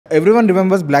Everyone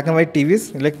remembers black and white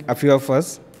TVs, like a few of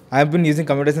us. I've been using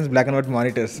computers since black and white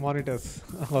monitors.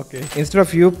 Okay. Instead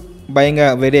of you buying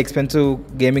a very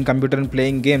expensive gaming computer and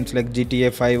playing games like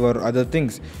GTA 5 or other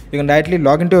things, you can directly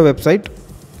log into a website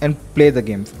and play the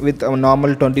games with a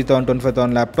normal 20,000,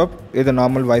 25,000 laptop with a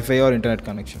normal Wi-Fi or internet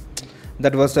connection.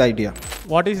 That was the idea.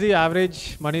 What is the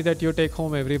average money that you take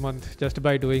home every month just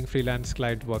by doing freelance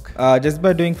client work? Just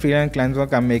by doing freelance client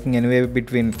work, I'm making anywhere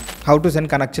between how to send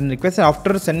connection requests.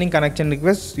 After sending connection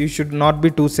requests, you should not be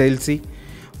too salesy.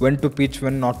 When to pitch,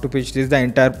 when not to pitch. This is the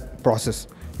entire process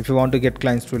if you want to get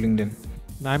clients through LinkedIn.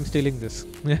 I'm stealing this.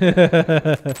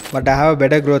 But I have a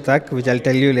better growth hack, which I'll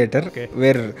tell you later, Okay.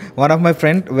 where one of my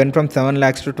friends went from 7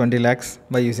 lakhs to 20 lakhs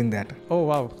by using that. Oh,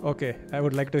 wow. Okay. I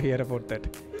would like to hear about that.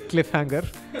 Cliffhanger.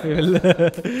 We will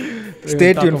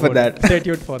Stay tuned for that. Stay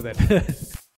tuned for that.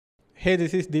 Hey,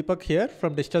 this is Deepak here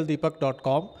from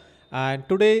digitaldeepak.com. And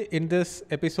today in this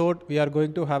episode, we are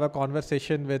going to have a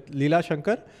conversation with Leela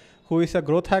Shankar, who is a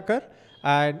growth hacker,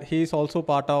 and he is also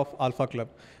part of Alpha Club.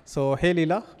 So, hey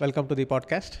Leela, welcome to the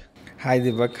podcast. Hi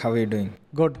Deepak, how are you doing?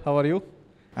 Good. How are you?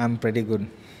 I'm pretty good.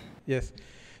 Yes.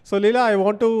 So Leela, I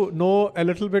want to know a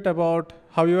little bit about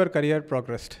how your career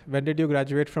progressed. When did you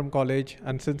graduate from college?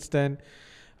 And since then,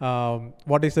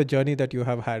 what is the journey that you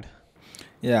have had?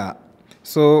 Yeah.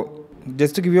 So,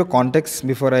 just to give you a context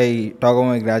before I talk about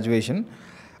my graduation,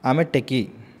 I'm a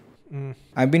techie.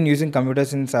 I've been using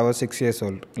computers since I was 6 years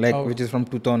old, which is from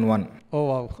 2001. Oh,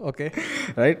 wow. Okay.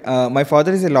 Right. My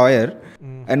father is a lawyer,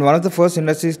 and one of the first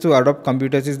industries to adopt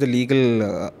computers is the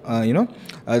legal,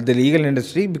 the legal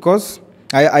industry, because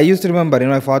I used to remember in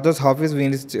my father's office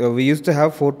we used to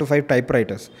have 4 to 5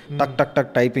 typewriters,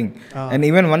 tuck typing, and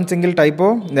even one single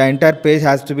typo, the entire page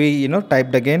has to be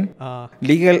typed again.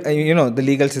 Legal, the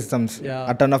legal systems,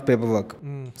 a ton of paperwork.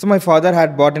 So my father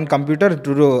had bought in computer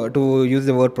to use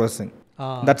the word processing.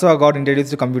 That's how I got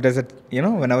introduced to computers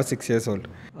when I was 6 years old.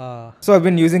 So I've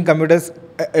been using computers.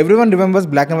 Everyone remembers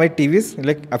black and white TVs,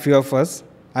 like a few of us.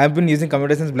 I've been using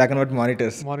computers since black and white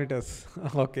monitors.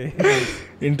 Okay.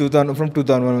 From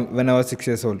 2001 when I was 6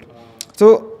 years old.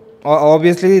 So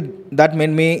obviously that made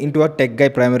me into a tech guy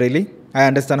primarily. I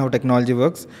understand how technology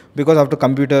works, because after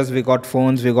computers we got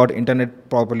phones, we got internet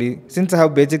properly. Since I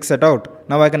have basics set out,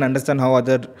 now I can understand how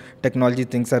other technology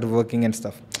things are working and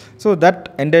stuff. So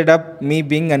that ended up me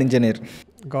being an engineer.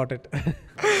 Got it.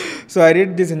 So I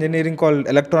did this engineering called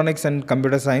electronics and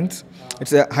computer science.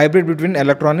 It's a hybrid between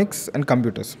electronics and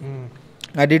computers.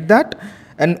 I did that,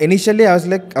 and initially I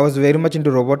was very much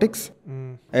into robotics.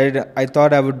 I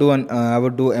thought I would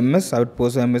do MS. I would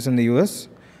pursue MS in the US,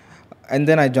 and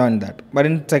then I joined that. But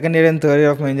in second year and third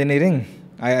year of my engineering,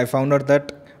 I found out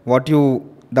that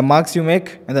the marks you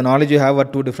make and the knowledge you have are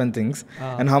two different things,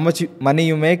 and how much money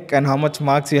you make and how much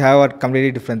marks you have are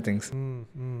completely different things.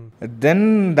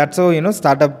 Then that's how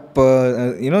startup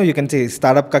you can say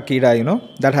startup ka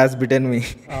keeda that has bitten me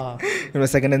in my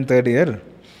second and third year.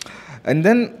 And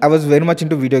then I was very much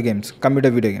into computer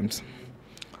video games.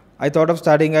 I thought of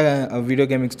starting a video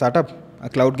gaming startup, a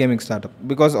cloud gaming startup,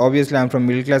 because obviously I'm from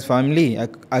middle class family.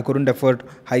 I couldn't afford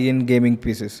high-end gaming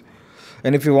pieces.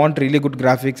 And if you want really good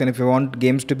graphics and if you want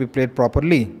games to be played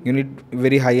properly, you need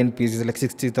very high-end pieces like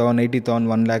 60,000, 80,000,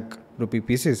 1 lakh rupee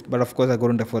pieces. But of course, I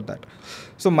couldn't afford that.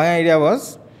 So my idea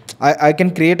was I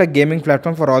can create a gaming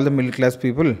platform for all the middle class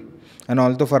people and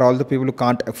also for all the people who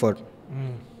can't afford.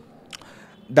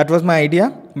 That was my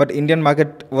idea, but Indian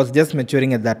market was just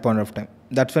maturing at that point of time.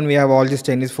 That's when we have all these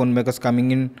Chinese phone makers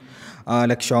coming in,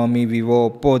 like Xiaomi, Vivo,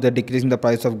 Oppo. They're decreasing the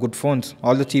price of good phones.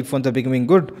 All the cheap phones are becoming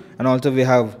good. And also we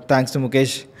have, thanks to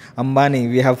Mukesh Ambani,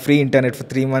 we have free internet for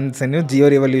 3 months, and Jio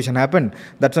revolution happened.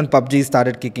 That's when PUBG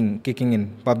started kicking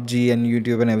in. PUBG and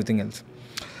YouTube and everything else.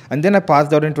 And then I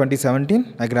passed out in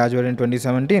 2017. I graduated in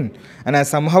 2017. And I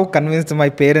somehow convinced my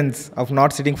parents of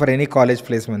not sitting for any college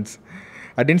placements.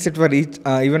 I didn't sit for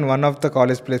even one of the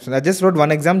college placements. I just wrote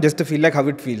one exam just to feel like how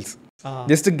it feels.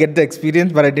 Just to get the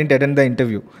experience, but I didn't attend the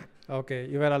interview. Okay,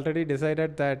 you were already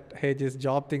decided that, hey, this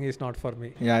job thing is not for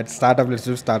me. Yeah, it's startup, let's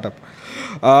do startup.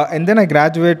 And then I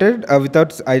graduated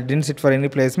I didn't sit for any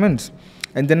placements.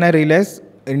 And then I realized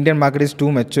Indian market is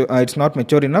too mature. It's not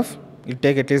mature enough. It'll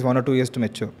take at least 1 or 2 years to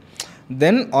mature.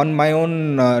 Then on my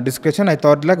own discussion, I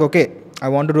thought okay, I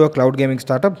want to do a cloud gaming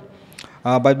startup.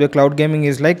 But the cloud gaming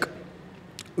is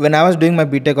when I was doing my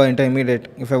BTech or intermediate,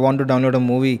 if I want to download a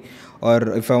movie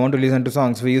or if I want to listen to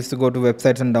songs, we used to go to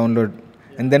websites and download,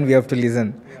 and then we have to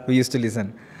listen. We used to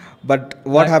listen. But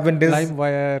what happened is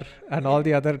LimeWire and all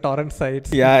the other torrent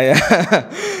sites. Yeah.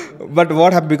 But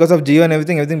what happened, because of Jio and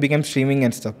everything became streaming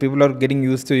and stuff. People are getting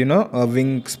used to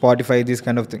Wing, Spotify, these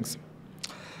kind of things.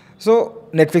 So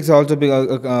Netflix also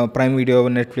Prime Video,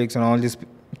 Netflix, and all these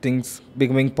things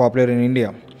becoming popular in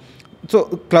India. So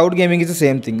cloud gaming is the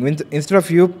same thing. Instead of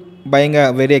you buying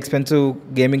a very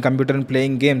expensive gaming computer and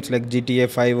playing games like GTA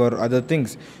 5 or other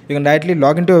things, you can directly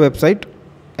log into a website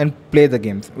and play the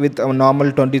games with a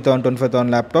normal 20,000, 25,000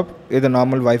 laptop with a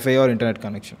normal Wi-Fi or internet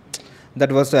connection.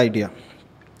 That was the idea.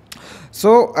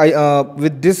 So I,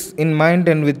 with this in mind,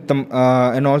 and with the,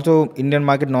 and also Indian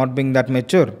market not being that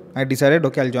mature, I decided,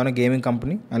 okay, I'll join a gaming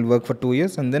company. I'll work for 2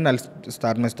 years and then I'll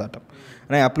start my startup.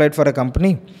 And I applied for a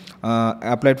company. I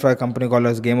applied for a company called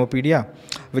as Gamopedia,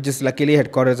 which is luckily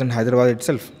headquarters in Hyderabad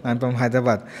itself. I'm from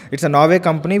Hyderabad. It's a Norway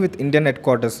company with Indian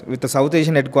headquarters, with the South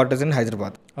Asian headquarters in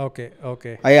Hyderabad. Okay.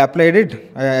 I applied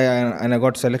it, and I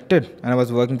got selected, and I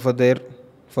was working for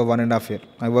 1.5 years.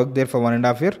 I worked there for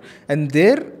 1.5 years, and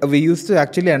there we used to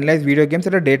actually analyze video games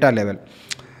at a data level.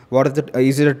 What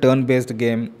is it a turn-based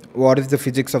game? What is the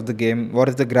physics of the game? What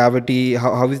is the gravity?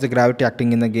 How is the gravity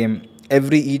acting in the game?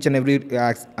 Each and every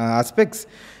aspects,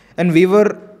 and we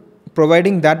were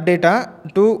providing that data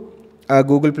to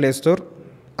Google Play Store,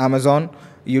 Amazon,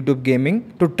 YouTube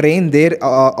Gaming to train their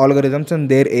algorithms and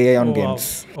their AI on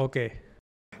games. Wow. Okay.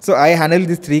 So I handled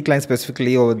these 3 clients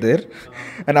specifically over there,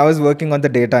 and I was working on the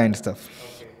data and stuff.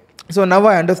 Okay. So now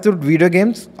I understood video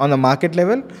games on the market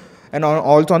level and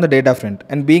also on the data front.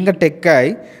 And being a tech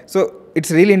guy, so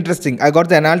it's really interesting. I got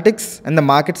the analytics and the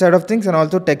market side of things and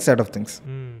also tech side of things.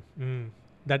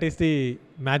 That is the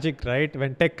magic, right?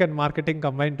 When tech and marketing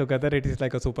combine together, it is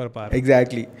like a superpower.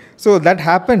 Exactly. So that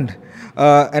happened.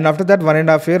 And after that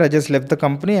 1.5 years, I just left the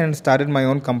company and started my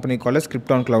own company called as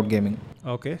Krypton Cloud Gaming.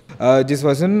 Okay. This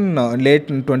was in late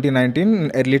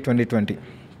 2019, early 2020.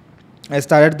 I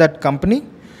started that company.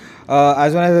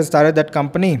 As soon as I started that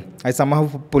company, I somehow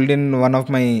pulled in one of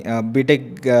my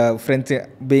BTech friends,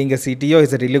 being a CTO.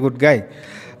 He's a really good guy.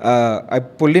 He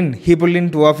pulled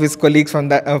in 2 of his colleagues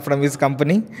from his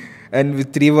company, and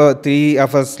with three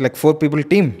of us, like 4 people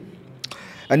team.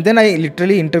 And then I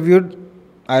literally interviewed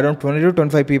around 20 to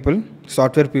 25 people,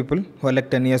 software people who are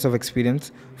like 10 years of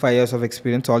experience, 5 years of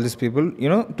experience, all these people,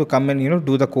 to come and,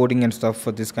 do the coding and stuff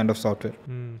for this kind of software.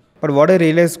 But what I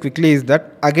realized quickly is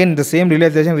that, again, the same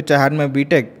realization which I had in my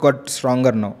BTech got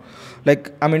stronger now.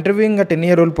 Like, I'm interviewing a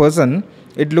 10-year-old person,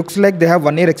 it looks like they have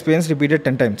 1 year experience repeated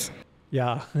 10 times.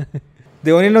 Yeah.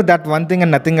 They only know that one thing and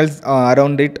nothing else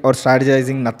around it, or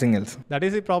strategizing, nothing else. That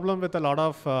is the problem with a lot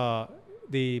of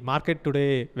the market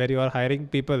today, where you are hiring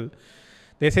people.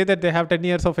 They say that they have 10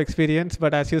 years of experience,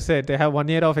 but as you said, they have 1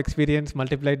 year of experience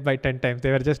multiplied by 10 times.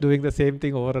 They were just doing the same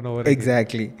thing over and over again.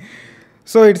 Exactly.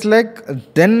 So it's like,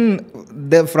 then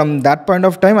from that point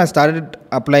of time, I started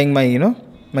applying my,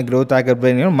 my growth hacker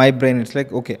brain, my brain. It's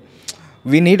like, okay,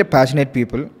 we need passionate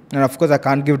people. And of course, I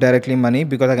can't give directly money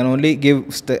because I can only give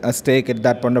a stake at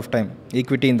that point of time,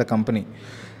 equity in the company.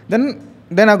 Then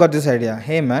I got this idea.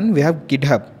 Hey man, we have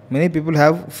GitHub. Many people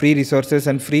have free resources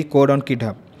and free code on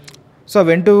GitHub. So I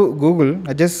went to Google.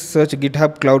 I just searched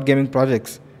GitHub cloud gaming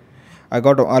projects. I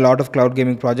got a lot of cloud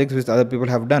gaming projects which other people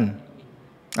have done.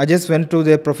 I just went to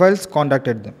their profiles,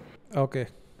 contacted them. Okay.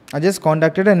 I just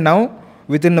contacted, and now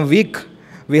within a week,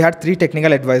 we had 3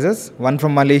 technical advisors, one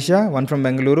from Malaysia, one from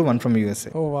Bengaluru, one from USA.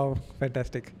 Oh, wow.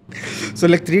 Fantastic. So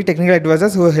like 3 technical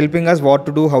advisors who are helping us what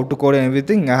to do, how to code and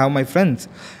everything. I have my friends.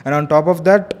 And on top of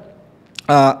that,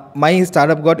 my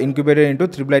startup got incubated into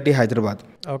IIIT Hyderabad.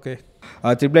 Okay.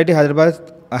 IIIT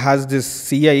Hyderabad has this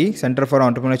CIE, Center for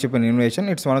Entrepreneurship and Innovation.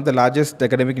 It's one of the largest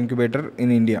academic incubator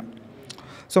in India.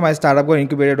 So my startup got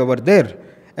incubated over there.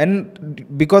 And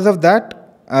because of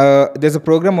that, there's a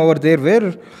program over there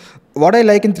where, what I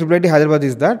like in IIIT Hyderabad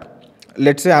is that,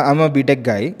 let's say I'm a BTech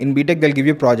guy. In BTech, they'll give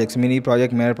you projects, mini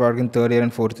project, major project in 3rd year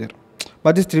and 4th year.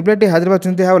 But this IIIT Hyderabad,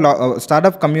 since they have a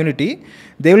startup community,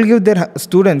 they will give their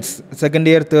students, 2nd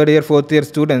year, 3rd year, 4th year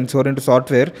students who are into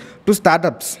software, to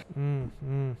startups.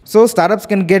 So startups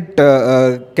can get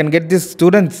these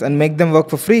students and make them work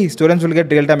for free. Students will get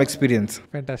real-time experience.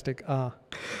 Fantastic.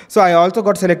 So I also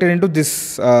got selected into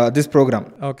this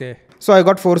program. Okay. So I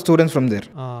got 4 students from there.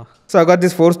 So I got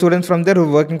these 4 students from there who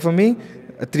were working for me.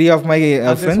 3 of my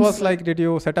friends. This was like, did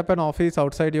you set up an office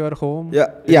outside your home?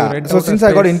 Yeah. So since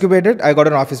I got incubated, I got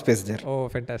an office space there. Oh,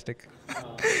 fantastic.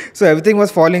 So everything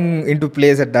was falling into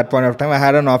place at that point of time. I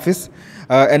had an office.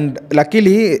 And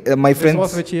luckily, my friends...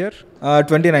 This was which year?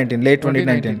 2019, late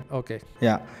 2019. Okay.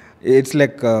 Yeah. It's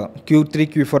like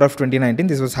Q3, Q4 of 2019.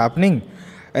 This was happening.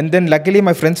 And then luckily,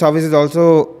 my friend's office is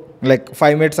also like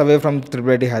 5 minutes away from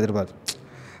IIIT Hyderabad.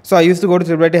 So I used to go to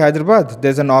IIIT Hyderabad.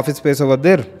 There's an office space over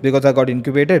there because I got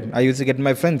incubated. I used to get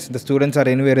my friends. The students are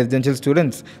anyway residential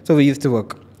students. So we used to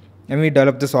work. And we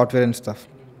developed the software and stuff.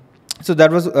 So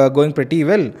that was going pretty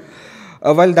well.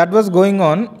 While that was going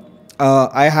on,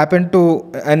 I happened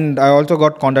to, and I also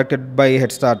got contacted by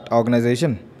Head Start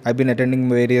organization. I've been attending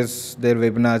various their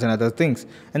webinars and other things,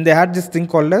 and they had this thing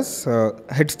called as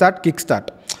Head Start Kickstart.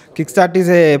 Kickstart is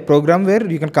a program where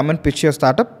you can come and pitch your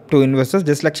startup to investors,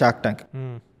 just like Shark Tank,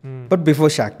 but before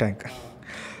Shark Tank.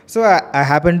 So I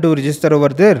happened to register over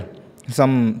there.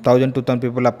 Some 1,000 to 2,000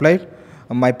 people applied.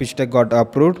 My pitch deck got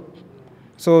approved.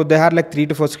 So they had like 3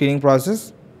 to 4 screening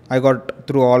process. I got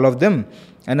through all of them,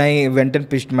 and I went and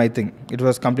pitched my thing. It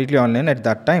was completely online at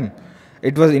that time.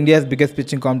 It was India's biggest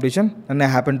pitching competition, and I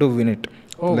happened to win it.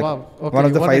 Oh, Like, wow. Okay, one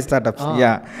of you the won 5 it. startups. Ah,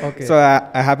 Yeah. okay. So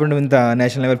I happened to win the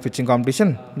national level pitching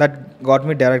competition. That got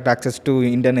me direct access to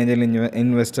Indian angel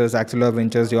investors, Axelar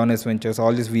Ventures, Jonas Ventures,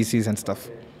 all these VCs and stuff.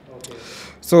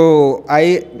 So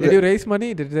Did you raise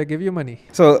money? Did they give you money?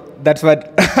 so that's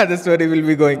what the story will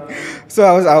be going. So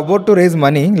I was about to raise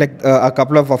money, like a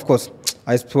couple of course,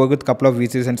 I spoke with a couple of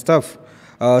VCs and stuff.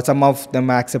 Some of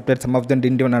them accepted, some of them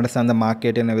didn't even understand the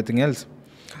market and everything else.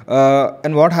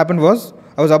 And what happened was,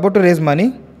 I was about to raise money.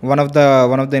 One of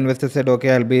the investors said,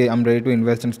 "Okay, I'm ready to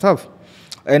invest and stuff."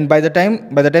 And by the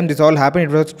time this all happened,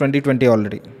 it was 2020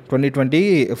 already.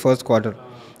 2020 first quarter,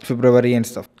 February and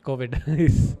stuff. COVID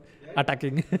is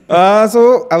attacking.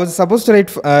 So I was supposed to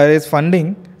raise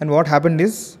funding, and what happened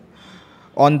is,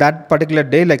 on that particular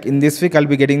day, like in this week, I'll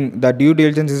be getting the due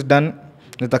diligence is done,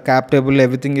 the cap table,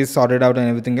 everything is sorted out, and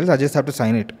everything else. I just have to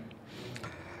sign it.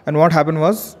 And what happened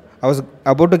was, I was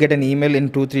about to get an email in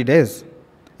 2-3 days,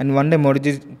 and one day Modi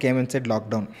ji came and said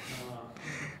lockdown.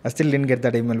 I still didn't get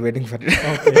that email, waiting for it.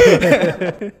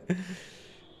 Okay.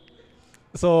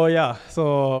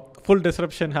 So full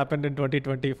disruption happened in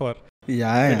 2020 for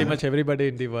pretty much everybody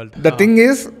in the world. The thing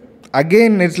is,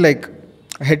 again, it's like,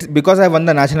 because I won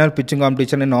the national pitching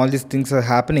competition and all these things are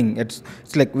happening. It's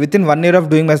like within 1 year of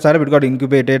doing my startup, it got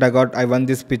incubated. I won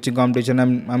this pitching competition.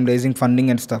 I'm raising funding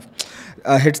and stuff.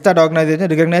 Head Start organization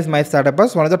recognized my startup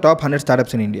as one of the top 100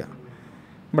 startups in India.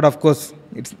 But of course,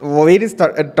 it's very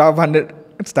top 100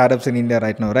 startups in India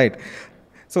right now, right?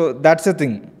 So that's the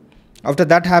thing. After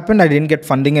that happened, I didn't get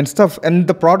funding and stuff. And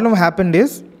the problem happened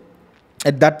is,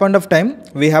 at that point of time,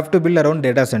 we have to build our own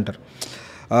data center.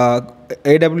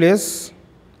 AWS,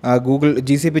 Google,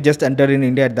 GCP just entered in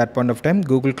India at that point of time.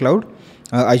 Google Cloud,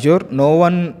 Azure.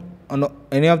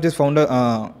 Any of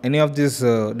these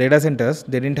data centers,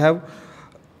 they didn't have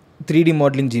 3D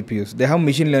modeling GPUs. They have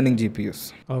machine learning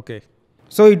GPUs. Okay.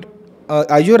 So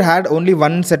Azure had only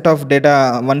one set of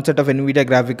NVIDIA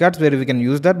graphic cards where we can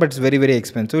use that, but it's very, very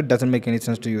expensive. It doesn't make any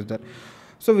sense to use that.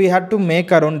 So we had to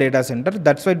make our own data center.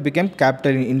 That's why it became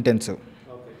capital intensive.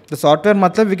 Okay. The software,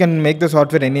 we can make the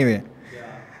software anyway.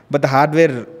 Yeah. But the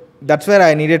hardware, that's where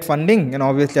I needed funding, and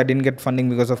obviously I didn't get funding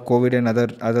because of COVID and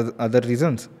other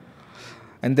reasons.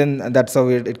 And then that's how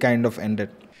it kind of ended.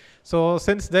 So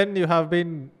since then you have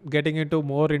been getting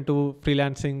more into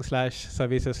freelancing /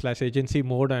 services / agency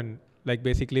mode, and like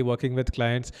basically working with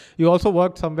clients. You also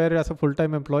worked somewhere as a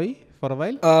full-time employee for a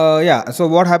while? Yeah. So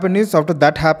what happened is, after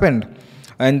that happened,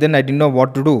 and then I didn't know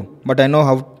what to do. But I know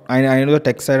I know the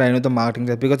tech side, I know the marketing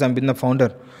side, because I've been the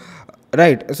founder.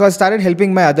 Right. So I started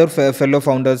helping my other fellow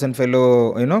founders and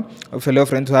fellow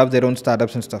friends who have their own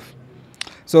startups and stuff.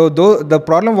 So the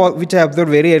problem which I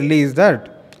observed very early is that,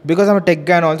 because I'm a tech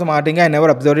guy and also marketing guy, I never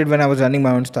observed it when I was running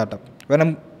my own startup. When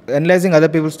I'm analyzing other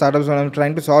people's startups, when I'm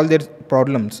trying to solve their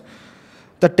problems,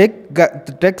 the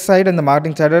tech side and the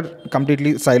marketing side are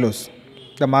completely silos.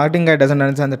 The marketing guy doesn't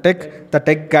understand the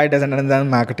tech guy doesn't understand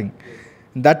marketing.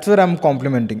 That's where I'm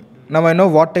complementing. Now I know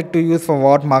what tech to use for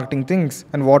what marketing things,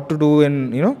 and what to do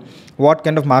in, what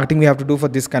kind of marketing we have to do for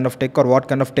this kind of tech, or what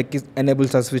kind of tech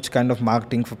enables us which kind of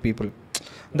marketing for people.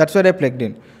 That's where I plugged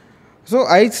in. So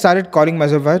I started calling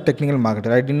myself a technical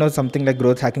marketer. I didn't know something like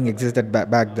growth hacking existed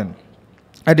back then.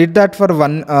 I did that for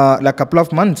a couple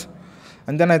of months.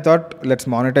 And then I thought, let's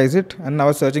monetize it. And I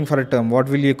was searching for a term. What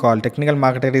will you call? Technical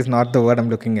marketer is not the word I'm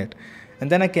looking at. And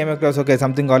then I came across,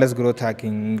 something called as growth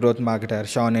hacking, growth marketer,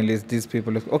 Sean Ellis, these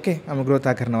people. Okay, I'm a growth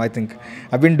hacker now, I think.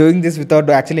 I've been doing this without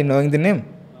actually knowing the name.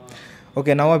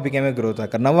 Okay, now I became a growth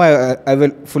hacker. Now I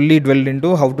will fully dwell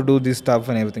into how to do this stuff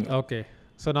and everything. Okay.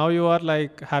 So now you are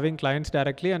like having clients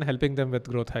directly and helping them with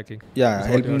growth hacking. Yeah,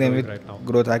 helping them with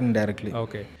growth hacking directly.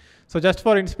 Okay. So just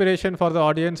for inspiration for the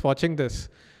audience watching this,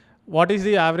 what is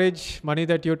the average money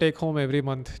that you take home every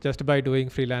month just by doing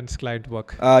freelance client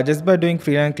work? Just by doing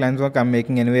freelance client work, I'm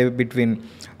making anywhere between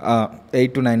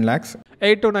 8 to 9 lakhs.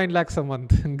 8 to 9 lakhs a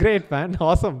month. Great, man.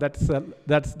 Awesome. That's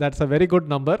a very good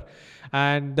number.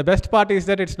 And the best part is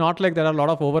that it's not like there are a lot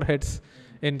of overheads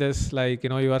in this. Like,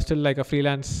 you are still like a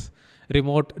freelance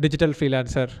remote digital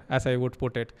freelancer, as I would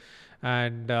put it.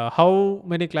 And how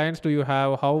many clients do you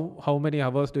have? How many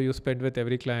hours do you spend with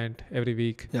every client every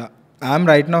week? Yeah, I'm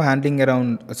right now handling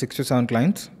around 6 to 7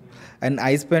 clients, and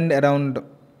I spend around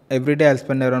every day. I'll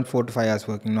spend around 4 to 5 hours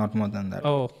working, not more than that.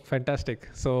 Oh, fantastic!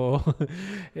 So,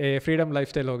 a freedom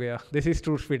lifestyle ho gaya. This is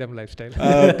true freedom lifestyle.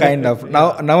 Kind of.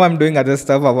 Now I'm doing other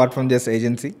stuff apart from just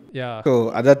agency. Yeah. So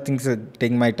other things are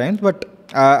taking my time, but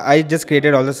I just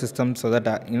created all the systems so that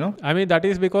I mean, that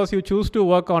is because you choose to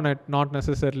work on it, not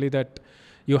necessarily that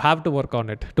you have to work on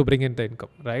it to bring in the income,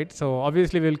 right? So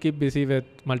obviously we'll keep busy with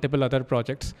multiple other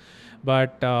projects,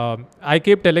 but I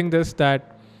keep telling this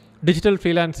that digital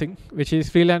freelancing, which is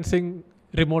freelancing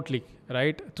remotely,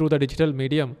 right, through the digital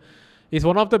medium, is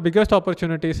one of the biggest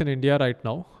opportunities in India right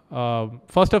now.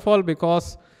 First of all,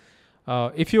 because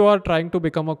if you are trying to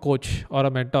become a coach or a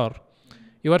mentor,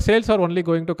 your sales are only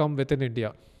going to come within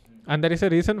India. And there is a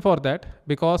reason for that,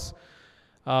 because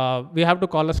we have to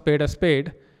call a spade a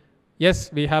spade.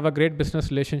 Yes, we have a great business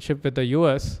relationship with the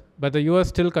US, but the US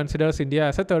still considers India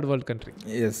as a third world country.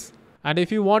 yes. And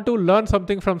if you want to learn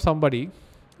something from somebody,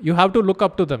 you have to look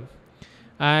up to them.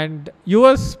 And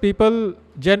US people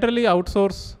generally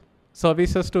outsource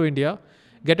services to India,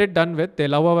 get it done with. They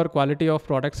love our quality of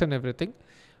products and everything.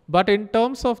 But in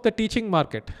terms of the teaching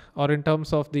market, or in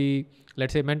terms of the,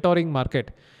 let's say, mentoring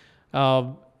market,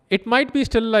 it might be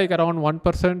still like around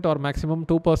 1% or maximum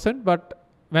 2%. But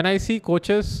when I see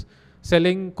coaches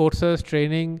selling courses,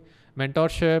 training,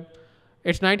 mentorship,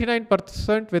 it's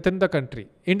 99% within the country.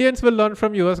 Indians will learn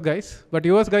from US guys, but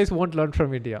US guys won't learn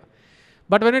from India.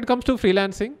 But when it comes to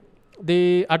freelancing,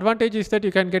 the advantage is that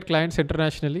you can get clients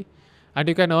internationally and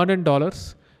you can earn in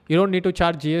dollars. You don't need to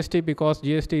charge GST, because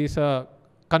GST is a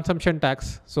consumption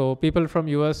tax. So people from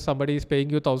US, somebody is paying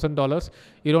you $1,000,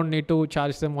 you don't need to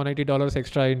charge them $180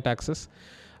 extra in taxes.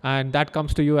 And that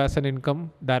comes to you as an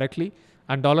income directly.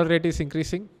 And dollar rate is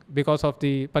increasing because of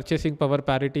the purchasing power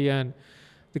parity and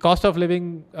the cost of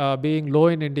living being low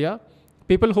in India.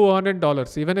 People who earn in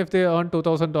dollars, even if they earn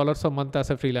 $2,000 a month as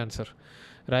a freelancer,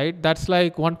 right? That's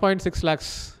like 1.6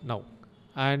 lakhs now.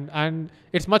 And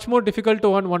it's much more difficult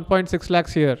to earn 1.6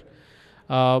 lakhs here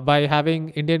by having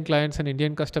Indian clients and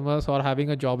Indian customers, or having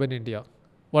a job in India.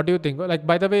 What do you think? Like,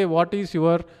 by the way, what is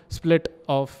your split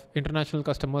of international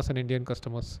customers and Indian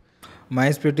customers? My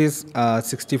split is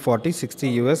 60-40, 60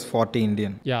 US, 40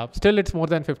 Indian. Yeah, still it's more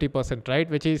than 50%, right?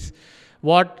 Which is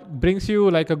what brings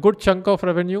you like a good chunk of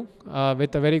revenue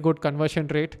with a very good conversion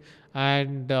rate.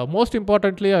 And most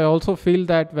importantly, I also feel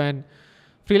that when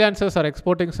freelancers are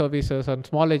exporting services and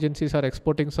small agencies are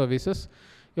exporting services,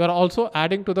 you are also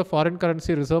adding to the foreign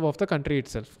currency reserve of the country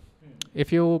itself.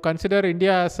 If you consider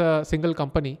India as a single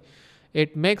company,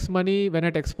 it makes money when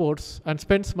it exports and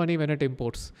spends money when it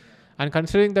imports. And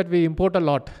considering that we import a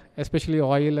lot, especially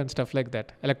oil and stuff like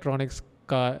that, electronics,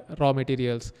 raw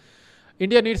materials,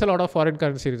 India needs a lot of foreign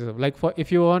currency reserve. Like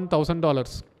if you earn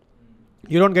 $1,000,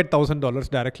 you don't get $1,000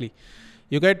 directly.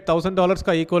 You get $1,000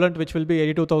 ka equivalent, which will be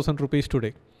 82,000 rupees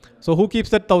today. So who keeps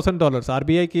that $1,000?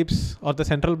 RBI keeps, or the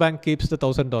central bank keeps the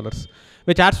 $1,000,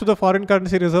 which adds to the foreign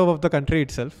currency reserve of the country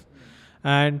itself.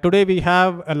 And today we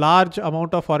have a large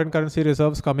amount of foreign currency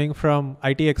reserves coming from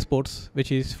IT exports,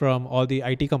 which is from all the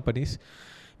IT companies.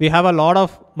 We have a lot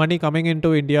of money coming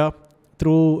into India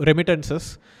through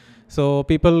remittances. So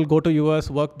people go to US,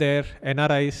 work there,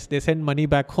 NRIs, they send money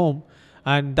back home.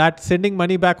 And that sending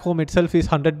money back home itself is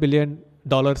 $100 billion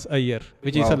a year,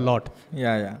 which is a lot.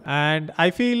 Yeah. And I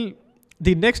feel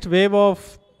the next wave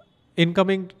of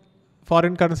incoming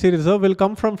foreign currency reserve will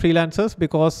come from freelancers,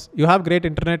 because you have great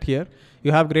internet here,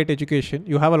 you have great education,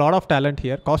 you have a lot of talent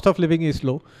here, cost of living is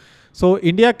low. So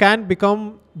India can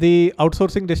become the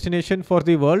outsourcing destination for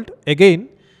the world again.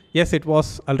 Yes, it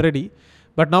was already,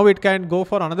 but now it can go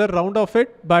for another round of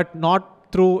it, but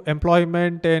not through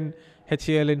employment in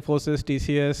HCL, Infosys,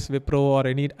 TCS, Wipro, or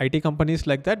any IT companies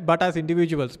like that, but as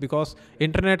individuals, because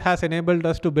internet has enabled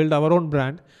us to build our own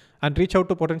brand and reach out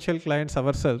to potential clients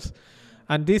ourselves.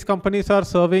 And these companies are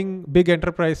serving big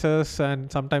enterprises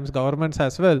and sometimes governments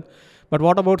as well. But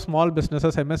what about small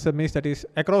businesses, MSMEs, that is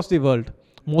across the world,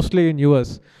 mostly in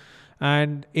US?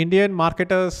 And Indian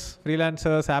marketers,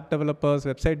 freelancers, app developers,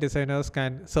 website designers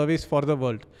can service for the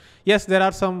world. Yes, there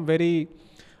are some very,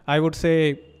 I would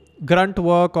say, grunt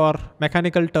work or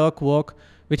mechanical Turk work,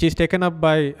 which is taken up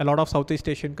by a lot of Southeast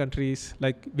Asian countries.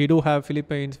 Like we do have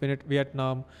Philippines,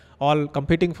 Vietnam, all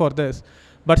competing for this.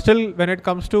 But still, when it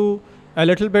comes to a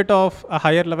little bit of a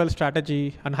higher level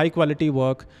strategy and high quality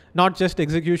work, not just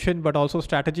execution, but also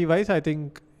strategy wise, I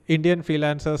think Indian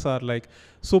freelancers are like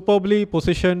superbly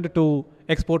positioned to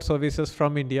export services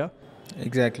from India.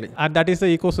 Exactly. And that is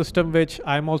the ecosystem which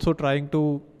I'm also trying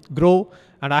to grow,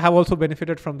 and I have also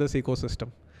benefited from this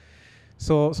ecosystem.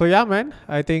 So yeah, man,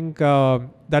 I think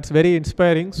that's very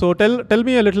inspiring. So tell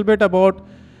me a little bit about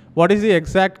what is the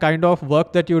exact kind of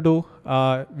work that you do.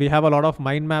 We have a lot of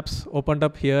mind maps opened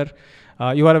up here.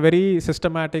 You are a very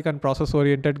systematic and process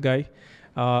oriented guy.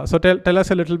 So tell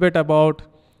us a little bit about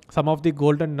some of the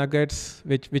golden nuggets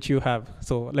which you have.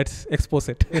 So let's expose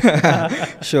it.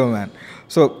 Sure, man.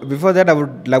 So before that, I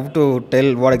would love to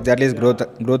tell what exactly is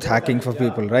growth hacking for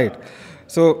people, right?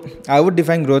 So I would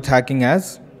define growth hacking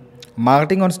as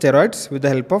marketing on steroids with the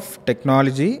help of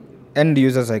technology and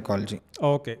user psychology.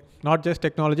 Okay, not just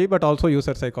technology but also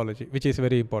user psychology, which is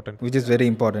very important. Which is very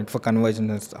important for conversion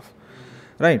and stuff,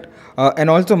 right? And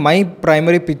also, my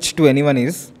primary pitch to anyone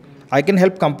is I can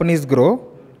help companies grow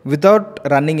without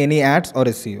running any ads or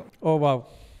SEO. Oh wow,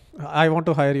 I want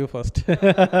to hire you first.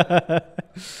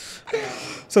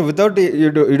 So without you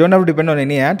don't have to depend on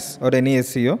any ads or any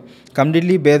SEO.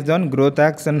 Completely based on growth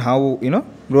hacks and how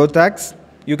growth hacks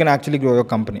you can actually grow your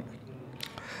company.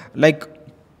 Like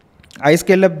I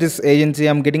scale up this agency,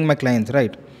 I'm getting my clients,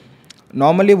 right?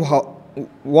 Normally,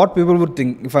 what people would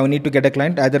think if I need to get a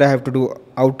client, either I have to do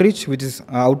outreach, which is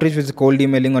cold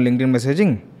emailing or LinkedIn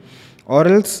messaging, or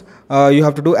else you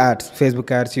have to do ads, Facebook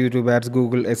ads, YouTube ads,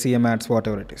 Google SEM ads,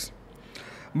 whatever it is.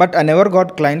 But I never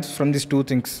got clients from these two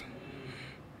things.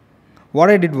 What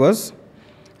I did was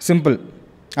simple.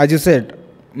 As you said,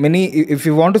 if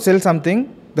you want to sell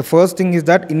something, the first thing is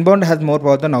that inbound has more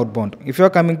power than outbound. If you are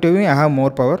coming to me, I have more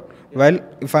power, while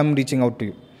if I'm reaching out to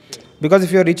you. Because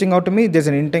if you are reaching out to me, there's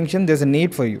an intention, there's a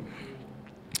need for you.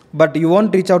 But you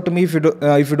won't reach out to me if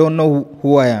you don't know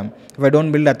who I am, if I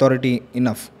don't build authority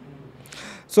enough.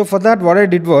 So for that, what I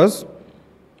did was,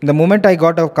 the moment I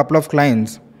got a couple of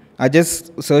clients, I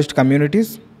just searched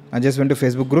communities. I just went to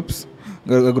Facebook groups,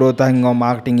 growth hacking or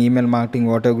marketing, email marketing,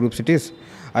 whatever groups it is.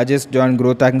 I just joined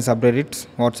growth hacking subreddits,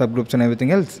 WhatsApp groups and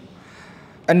everything else.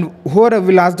 And whoever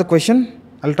will ask the question,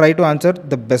 I'll try to answer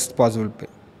the best possible way.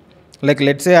 Like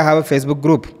let's say I have a Facebook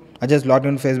group. I just logged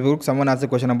in Facebook. Someone asks a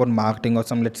question about marketing or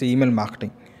let's say email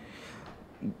marketing.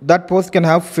 That post can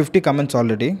have 50 comments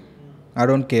already. I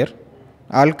don't care.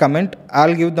 I'll comment.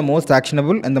 I'll give the most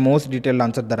actionable and the most detailed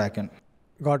answer that I can.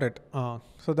 Got it.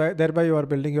 So thereby you are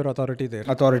building your authority there.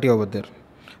 Authority over there.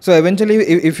 So eventually,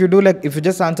 if you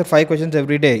just answer 5 questions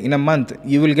every day in a month,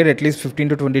 you will get at least 15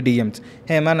 to 20 DMs.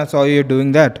 Hey man, I saw you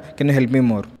doing that. Can you help me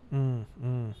more?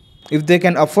 If they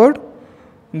can afford,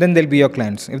 then they'll be your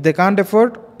clients. If they can't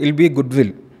afford, it'll be a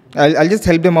goodwill. I'll just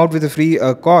help them out with a free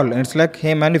call. And it's like,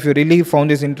 hey man, if you really found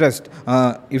this interest,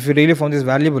 if you really found this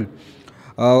valuable,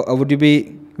 would you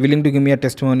be willing to give me a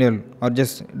testimonial or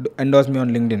just endorse me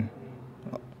on LinkedIn?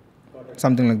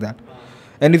 Something like that.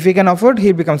 And if he can afford,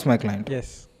 he becomes my client.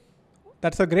 Yes.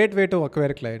 That's a great way to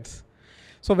acquire clients.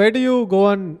 So where do you go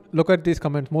and look at these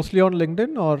comments? Mostly on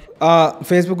LinkedIn or?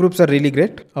 Facebook groups are really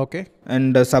great. Okay.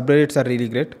 And subreddits are really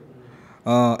great.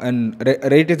 And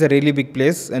Reddit is a really big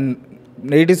place. And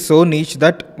Reddit is so niche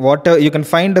that you can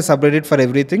find a subreddit for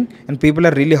everything. And people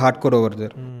are really hardcore over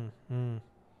there.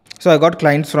 So I got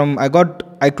clients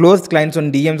I closed clients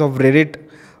on DMs of Reddit,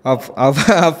 of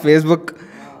Facebook,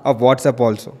 of WhatsApp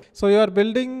also. So you are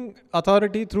building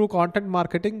authority through content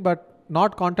marketing, but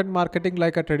not content marketing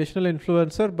like a traditional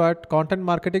influencer, but content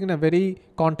marketing in a very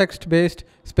context-based,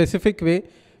 specific way,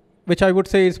 which I would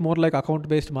say is more like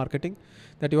account-based marketing,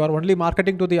 that you are only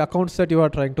marketing to the accounts that you are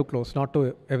trying to close, not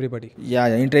to everybody. Yeah.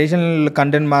 In traditional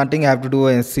content marketing, I have to do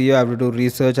SEO, I have to do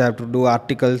research, I have to do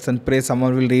articles and pray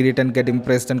someone will read it and get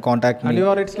impressed and contact me.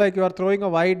 And it's like you are throwing a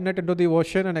wide net into the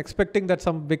ocean and expecting that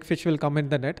some big fish will come in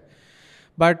the net.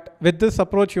 But with this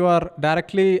approach, you are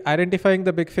directly identifying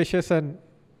the big fishes and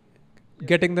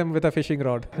getting them with a fishing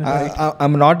rod. Right?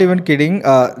 I'm not even kidding.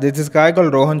 There's this guy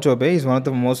called Rohan Chobe. He's one of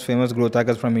the most famous growth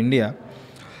hackers from India.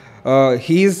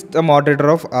 He's the moderator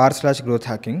of r/growth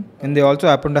hacking, and they also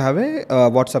happen to have a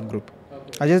WhatsApp group.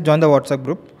 Okay. I just joined the WhatsApp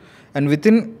group, and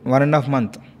within 1.5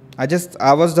 months,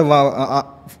 I was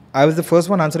the first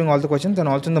one answering all the questions and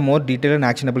also in the more detailed and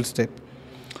actionable step.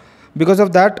 Because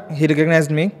of that, he recognized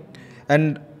me,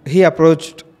 and he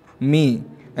approached me.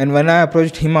 And when I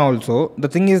approached him also, the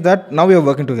thing is that now we are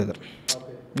working together. Okay.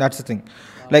 That's the thing.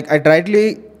 Like I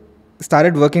directly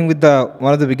started working with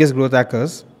one of the biggest growth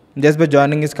hackers just by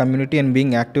joining his community and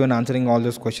being active and answering all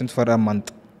those questions for a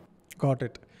month. Got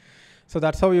it. So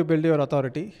that's how you build your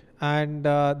authority. and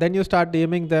then you start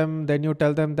DMing them, then you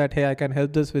tell them that, hey, I can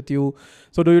help this with you.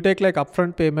 So do you take like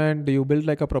upfront payment? Do you build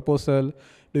like a proposal?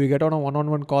 Do you get on a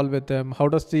one-on-one call with them? How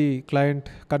does the client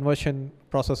conversion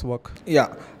process work?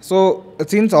 Yeah. So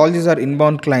since all these are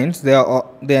inbound clients, they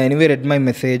anyway read my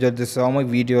message or they saw my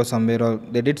video somewhere or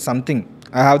they did something.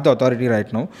 I have the authority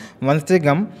right now. Once they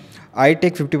come, I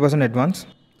take 50% advance,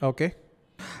 Okay.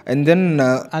 and then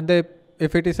And they,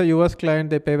 if it is a US client,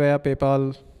 they pay via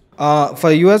PayPal.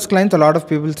 for US clients, a lot of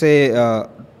people say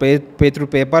pay through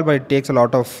PayPal, but it takes a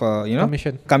lot of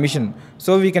commission.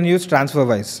 So we can use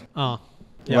TransferWise.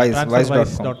 Yeah,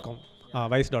 Wise.com.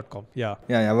 Wise.com. Yeah.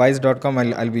 Yeah, Wise.com.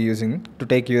 I'll be using to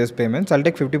take US payments. I'll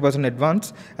take 50%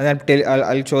 advance, and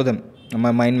I'll show them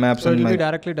my mind maps So and it will my be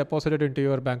directly deposited into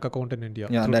your bank account in India.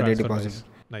 Yeah, through directly TransferWise. deposit.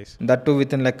 Nice. That too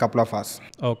within like couple of hours.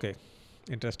 Okay.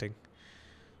 Interesting.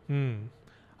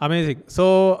 Amazing.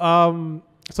 So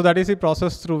so that is the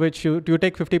process through which you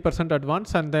take 50%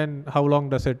 advance, and then how long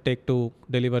does it take to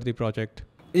deliver the project?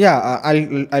 Yeah, I'll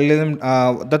let them.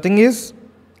 The thing is,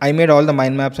 I made all the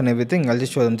mind maps and everything. I'll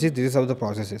just show them. See, this is how the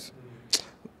process is.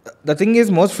 The thing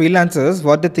is, most freelancers,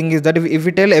 what they think is that if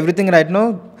we tell everything right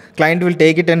now, client will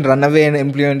take it and run away and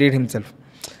implement it himself.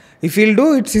 If he'll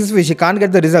do, it's his wish. He can't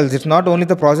get the results. It's not only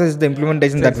the process, it's the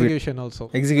implementation It's that we execution also.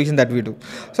 execution that we do.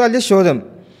 So I'll just show them.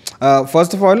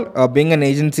 First of all, being an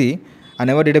agency, I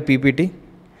never did a PPT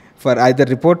for either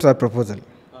reports or proposal.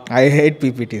 I hate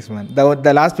PPTs, man.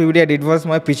 The last PPT I did was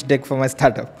my pitch deck for my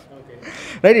startup.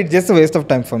 Right? It's just a waste of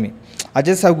time for me. I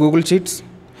just have Google Sheets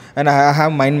and I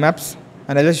have mind maps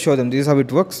and I just show them this is how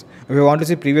it works. If you want to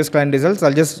see previous client results,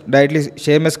 I'll just directly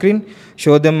share my screen,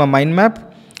 show them a mind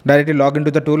map, directly log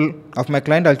into the tool of my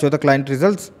client, I'll show the client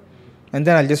results, and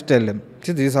then I'll just tell them,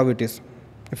 see, this is how it is.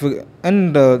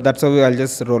 That's how I'll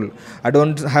just roll. I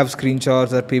don't have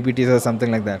screenshots or PPTs or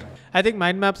something like that. I think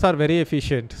mind maps are very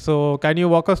efficient. So can you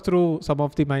walk us through some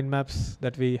of the mind maps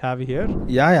that we have here?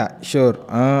 Yeah, sure.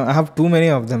 I have too many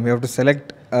of them. We have to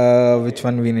select which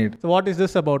one we need. So what is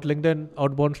this about LinkedIn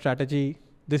outbound strategy?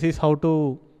 This is how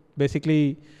to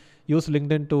basically use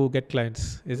LinkedIn to get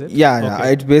clients, is it? Yeah.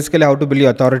 Okay. It's basically how to build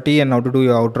your authority and how to do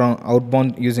your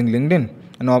outbound using LinkedIn.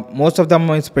 And most of them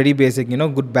is pretty basic,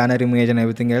 good banner image and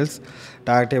everything else,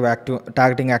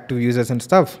 targeting active users and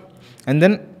stuff. And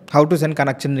then how to send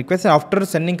connection requests. After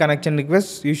sending connection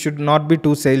requests, you should not be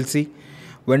too salesy.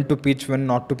 When to pitch, when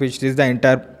not to pitch. This is the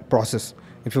entire process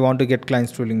if you want to get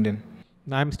clients through LinkedIn.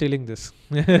 I'm stealing this.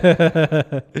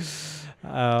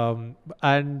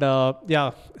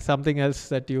 Something else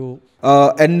that you...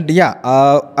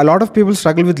 a lot of people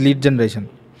struggle with lead generation.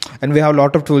 And we have a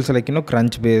lot of tools like,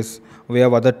 Crunchbase. We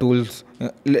have other tools.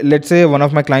 Let's say one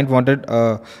of my client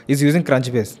is using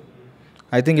Crunchbase.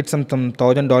 I think it's some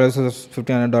 $1,000 or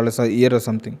 $1,500 a year or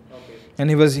something. Okay. And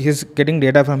he's getting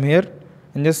data from here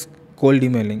and just cold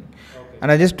emailing. Okay.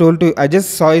 And I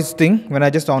just saw his thing when I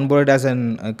just onboarded as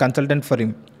a consultant for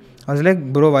him. I was like,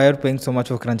 bro, why are you paying so much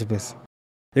for Crunchbase?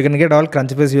 You can get all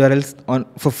Crunchbase URLs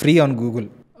for free on Google.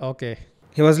 Okay.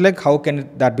 He was like, how can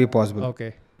that be possible?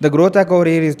 Okay. The growth hack over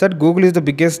here is that Google is the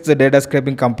biggest data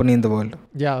scraping company in the world.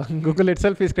 Yeah, Google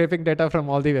itself is scraping data from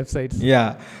all the websites.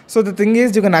 Yeah. So the thing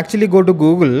is, you can actually go to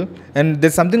Google and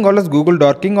there's something called as Google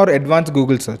docking or advanced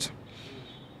Google search.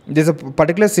 There's a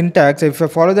particular syntax. If I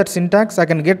follow that syntax, I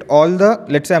can get all the,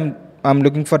 let's say I'm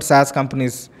looking for SaaS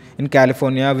companies in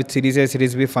California with Series A,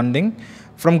 Series B funding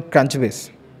from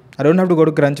Crunchbase. I don't have to go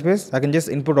to Crunchbase. I can just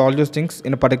input all those things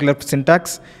in a particular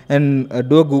syntax and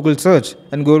do a Google search,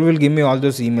 and Google will give me all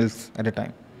those emails at a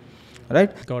time. Right?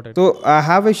 Got it. So I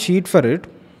have a sheet for it.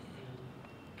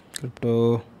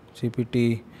 Crypto,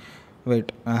 GPT.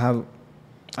 Wait, I have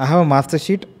a master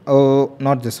sheet. Oh,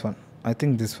 not this one. I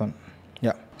think this one.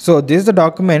 Yeah. So this is the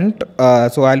document.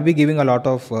 So I'll be giving a lot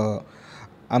of.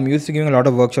 I'm used to giving a lot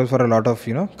of workshops for a lot of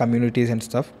communities and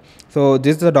stuff. So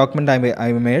this is the document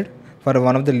I made for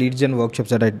one of the lead gen workshops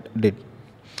that I did.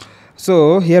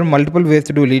 So here are multiple ways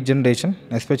to do lead generation,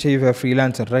 especially if you're a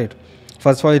freelancer, right?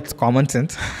 First of all, it's common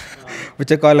sense,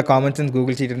 which I call a common sense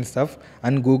Google Sheet and stuff,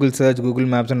 and Google search, Google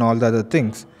Maps and all the other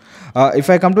things.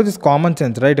 If I come to this common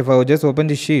sense, right, if I just open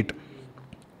this sheet,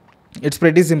 it's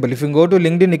pretty simple. If you go to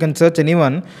LinkedIn, you can search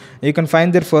anyone, you can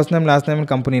find their first name, last name and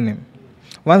company name.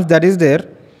 Once that is there,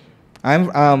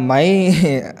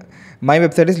 my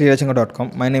website is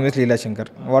leelashankar.com. My name is Leela Shankar.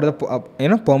 What are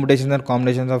the permutations and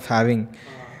combinations of having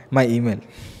my email?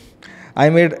 I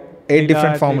made 8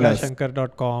 different formulas.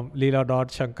 leelashankar.com,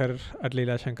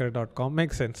 leela.shankar@leelashankar.com.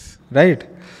 Makes sense. Right.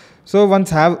 So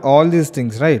once have all these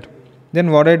things, right?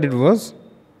 Then what I did was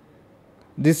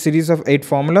this series of 8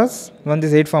 formulas. Once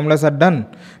these 8 formulas are done,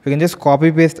 we can just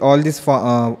copy paste all these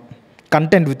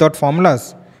content without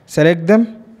formulas, select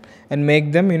them and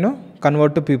make them,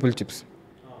 convert to people chips.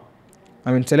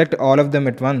 I mean, select all of them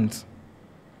at once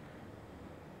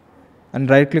and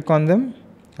right click on them.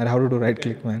 And how to do right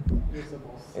click, man?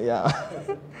 Yeah.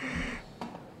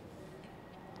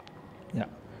 Yeah.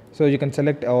 So you can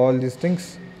select all these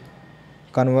things,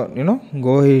 convert,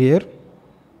 go here,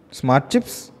 smart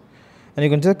chips, and you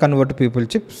can just convert to people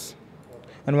chips.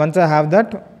 And once I have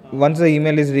that, once the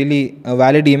email is really a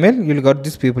valid email, you'll got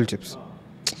these people chips.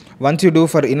 Once you do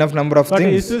for enough number of things.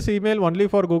 But is this email only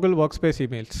for Google Workspace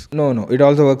emails? No. It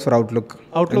also works for Outlook.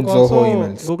 Outlook and also, Zoho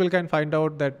emails. Google can find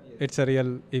out that it's a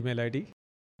real email ID.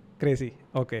 Crazy.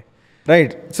 Okay.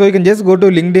 Right. So you can just go to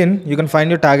LinkedIn. You can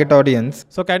find your target audience.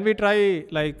 So can we try,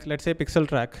 like, let's say Pixel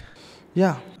Track?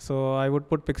 Yeah. So I would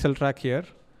put Pixel Track here.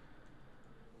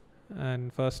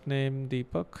 And first name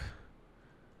Deepak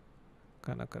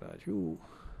Kanakaraju.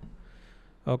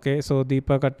 Okay, so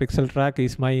Deepak at Pixel Track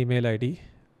is my email ID.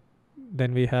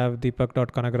 Then we have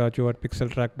deepak.kanagaraju at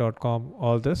pixeltrack.com,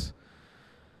 all this.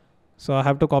 So I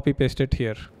have to copy paste it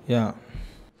here. Yeah.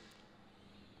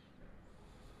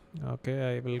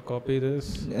 Okay, I will copy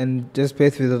this. And just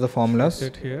paste without the formulas.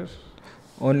 Paste it here.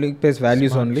 Only paste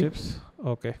values Smart only. Chips.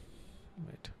 Okay.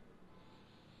 Wait.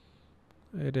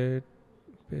 Edit.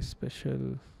 Paste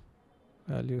special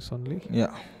values only.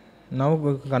 Yeah. Now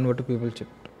we convert to people chip.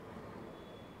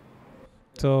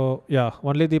 So yeah,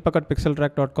 only Deepak at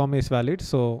pixeltrack.com is valid.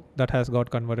 So that has got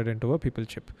converted into a people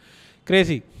chip.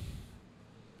 Crazy.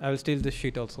 I will steal this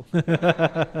sheet also.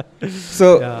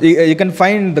 So Yeah. you can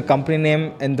find the company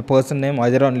name and the person name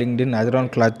either on LinkedIn, either on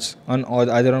Clutch, or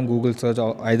either on Google search,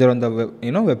 or either on the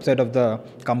website of the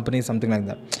company, something like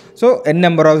that. So n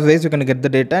number of ways you can get the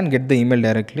data and get the email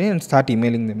directly and start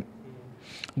emailing them.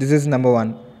 This is number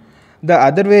one. The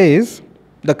other way is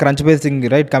the Crunchbase thing,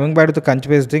 right? Coming back to the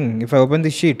Crunchbase thing, if I open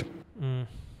the sheet,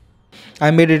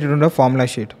 I made it into a formula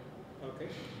sheet. Okay.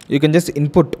 You can just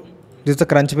input. This is the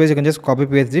Crunchbase. You can just copy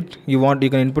paste it. You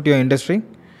can input your industry,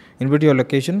 input your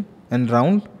location and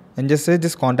round, and just say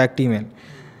this contact email.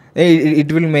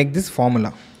 It will make this formula.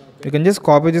 Okay. You can just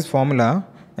copy this formula,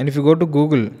 and if you go to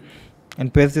Google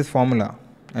and paste this formula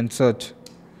and search,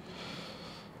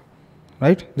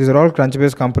 right? These are all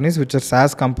Crunchbase companies, which are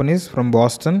SaaS companies from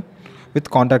Boston with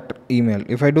contact email.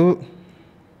 If I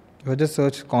just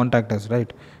search contact us,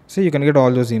 right? See, you can get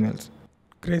all those emails.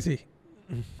 Crazy.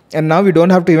 And now we don't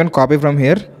have to even copy from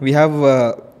here. We have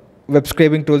web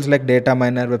scraping tools like Data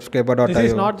Miner, WebScraper.io. This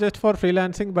is not just for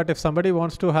freelancing, but if somebody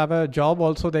wants to have a job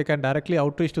also, they can directly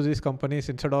outreach to these companies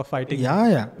instead of fighting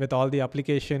with all the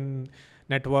application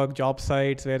network, job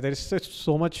sites where there is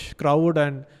so much crowd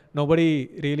and nobody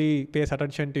really pays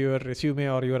attention to your resume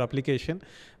or your application.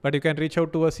 But you can reach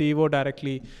out to a CEO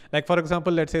directly. Like for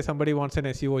example, let's say somebody wants an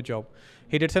SEO job.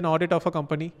 He did an audit of a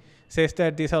company, says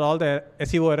that these are all the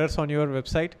SEO errors on your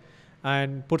website,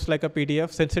 and puts like a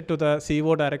PDF, sends it to the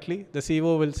CEO directly. The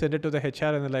CEO will send it to the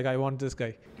HR and they're like, I want this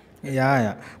guy.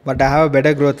 Yeah. But I have a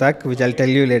better growth hack, which I'll tell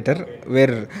you later,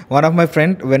 where one of my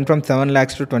friend went from 7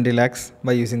 lakhs to 20 lakhs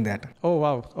by using that. Oh,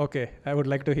 wow. Okay. I would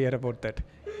like to hear about that.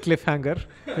 Cliffhanger.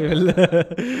 We will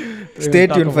Stay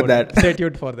tuned for that. Stay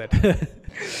tuned for that.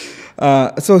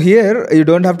 So here, you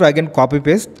don't have to again copy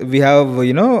paste. We have,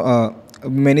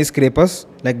 many scrapers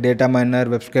like Data Miner,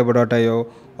 WebScraper.io,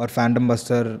 or Phantom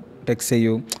Buster,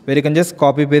 TextAU, where you can just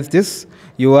copy paste this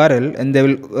URL and they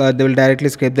will directly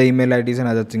scrape the email IDs and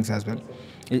other things as well.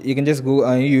 You can just go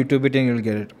YouTube it and you'll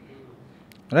get it,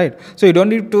 right? So you don't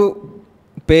need to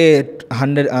pay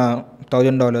 $100,000,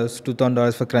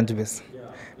 $2,000 for Crunchbase,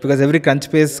 because every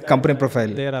Crunchbase company profile,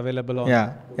 they are available on.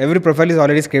 Every profile is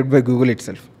already scraped by Google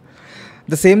itself.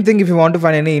 The same thing if you want to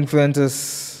find any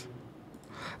influencers.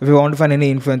 If you want to find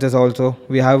any influencers also,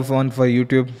 we have one for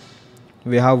YouTube.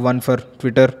 We have one for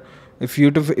Twitter.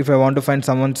 If I want to find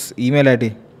someone's email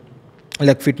ID,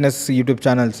 like fitness YouTube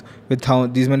channels with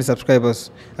these many subscribers,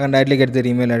 I can directly get their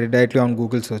email ID directly on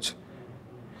Google search.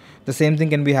 The same thing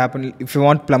can be happen if you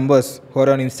want plumbers who are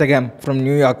on Instagram from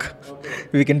New York.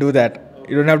 We can do that.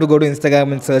 You don't have to go to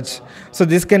Instagram and search. So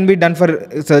this can be done for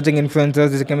searching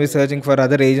influencers. This can be searching for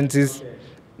other agencies.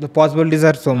 The possibilities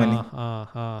are so many.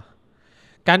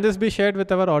 Can this be shared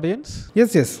with our audience?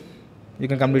 Yes. You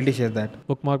can completely share that.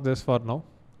 Bookmark this for now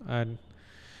and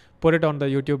put it on the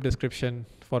YouTube description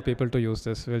for people to use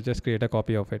this. We'll just create a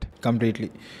copy of it.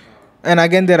 Completely. And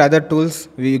again, there are other tools.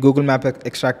 Google Map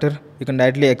Extractor. You can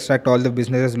directly extract all the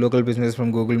businesses, local businesses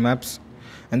from Google Maps.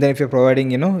 And then if you're providing,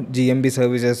 GMB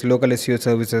services, local SEO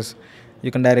services,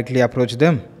 you can directly approach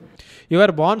them. You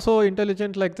were born so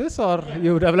intelligent like this, or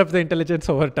you developed the intelligence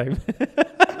over time?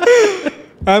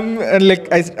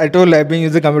 I told I've been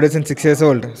using computers since 6 years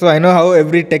old, so I know how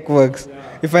every tech works.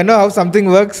 If I know how something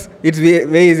works, it's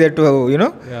way easier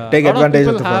to take A lot of advantage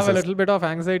of people the have a process. little bit of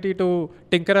anxiety to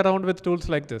tinker around with tools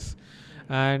like this,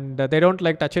 and they don't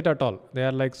like touch it at all. They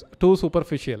are like too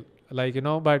superficial,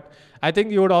 But I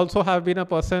think you would also have been a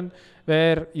person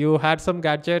where you had some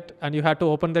gadget and you had to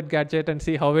open that gadget and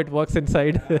see how it works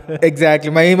inside. Exactly.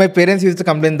 My parents used to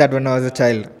complain that when I was a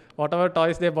child. Whatever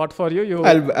toys they bought for you,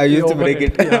 I you used to open break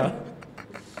it. Yeah.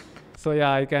 So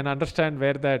yeah, I can understand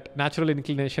where that natural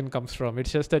inclination comes from.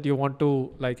 It's just that you want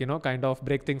to kind of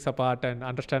break things apart and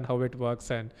understand how it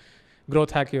works and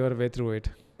growth hack your way through it.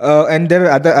 And there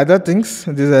are other things.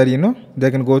 These are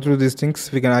they can go through these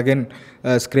things. We can again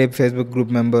scrape Facebook group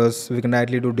members. We can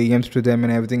directly do DMs to them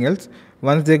and everything else.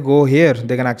 Once they go here,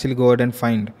 they can actually go ahead and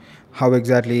find how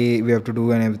exactly we have to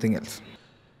do and everything else.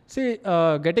 See,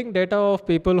 getting data of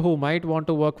people who might want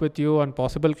to work with you and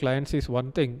possible clients is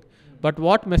one thing, but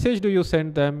what message do you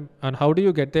send them and how do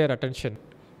you get their attention?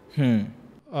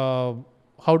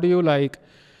 How do you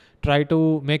try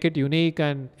to make it unique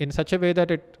and in such a way that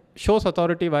it shows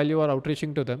authority while you are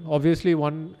outreaching to them? Obviously,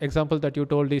 one example that you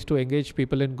told is to engage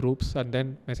people in groups and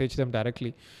then message them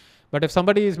directly. But if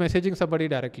somebody is messaging somebody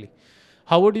directly,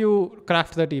 how would you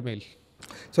craft that email?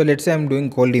 So let's say I'm doing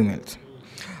cold emails.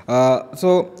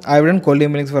 So I've done cold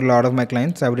emails for a lot of my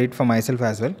clients. I've done it for myself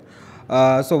as well.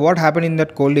 So what happened in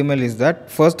that cold email is that,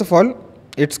 first of all,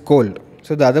 it's cold.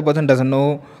 So the other person doesn't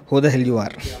know who the hell you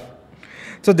are. Yeah.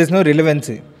 So there's no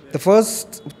relevancy. The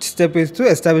first step is to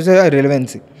establish a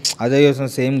relevancy. Either you're in the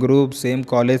same group, same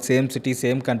college, same city,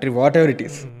 same country, whatever it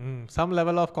is. Some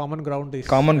level of common ground is...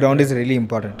 Common ground is really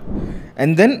important.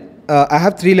 And then I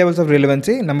have 3 levels of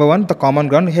relevancy. Number 1, the common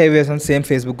ground. Hey, we're from the same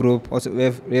Facebook group, or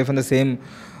we're from the same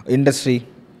industry.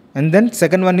 And then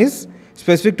second one is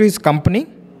specific to his company.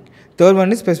 Third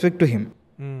one is specific to him.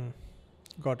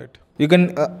 Got it. You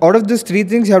can, out of these 3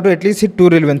 things, you have to at least hit 2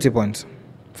 relevancy points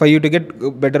for you to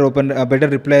get better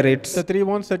reply rates. The 3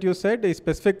 ones that you said is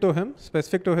specific to him,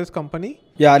 specific to his company.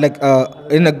 Yeah,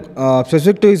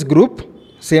 specific to his group,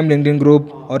 same LinkedIn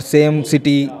group or same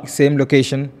city, same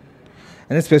location.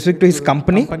 And then specific to his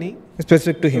company,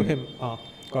 specific to him.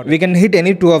 Got it. We can hit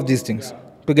any 2 of these things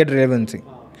to get relevancy.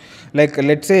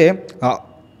 Let's say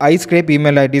I scrape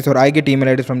email IDs or I get email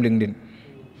IDs from LinkedIn.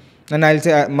 And I'll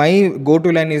say my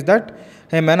go-to line is that,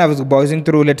 hey man, I was browsing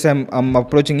through, let's say I'm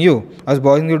approaching you. I was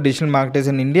browsing through digital marketers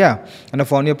in India and I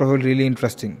found your profile really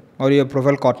interesting, or your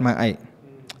profile caught my eye.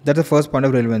 That's the first point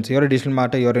of relevancy. You're a digital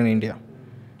marketer, you're in India.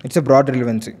 It's a broad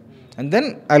relevancy. And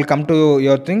then I'll come to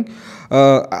your thing.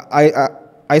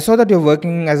 I saw that you're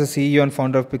working as a CEO and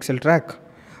founder of Pixel Track.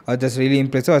 That's really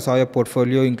impressive. I saw your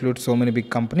portfolio includes so many big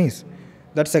companies.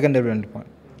 That's second relevant point.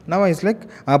 Now it's like,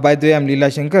 by the way, I'm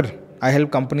Leela Shankar. I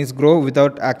help companies grow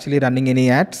without actually running any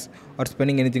ads or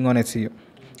spending anything on SEO.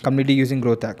 Community using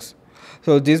growth hacks.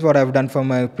 So this is what I've done for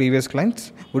my previous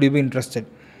clients. Would you be interested?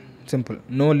 Simple.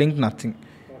 No link, nothing.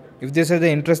 If they say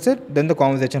they're interested, then the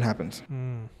conversation happens.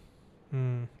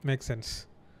 Makes sense.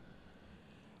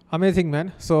 Amazing,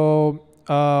 man. So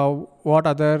what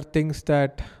other things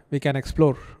that we can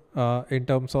explore in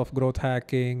terms of growth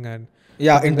hacking and...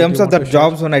 Yeah, in terms of the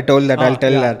jobs, when I told that, I'll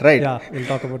tell that, right? Yeah, we'll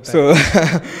talk about that. So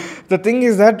the thing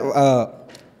is that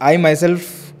I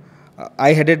myself,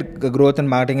 I headed growth and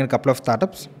marketing in a couple of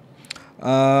startups.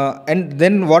 And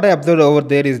then what I observed over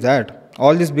there is that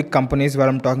all these big companies, where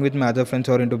I'm talking with my other friends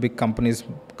who are into big companies,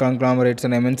 conglomerates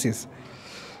and MNCs,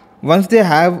 once they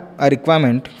have a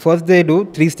requirement, first they do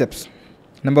 3 steps.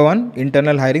 Number 1,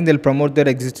 internal hiring. They'll promote their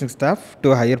existing staff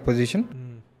to a higher position.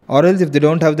 Or else if they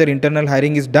don't have their internal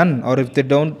hiring is done, or if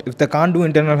they can't do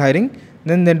internal hiring,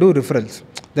 then they do referrals.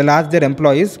 They'll ask their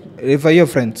employees, refer your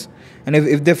friends. And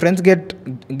if their friends get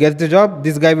the job,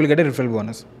 this guy will get a referral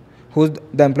bonus.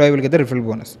 The employee will get the referral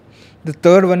bonus. The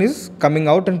third one is coming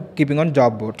out and keeping on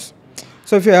job boards.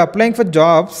 So if you're applying for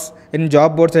jobs in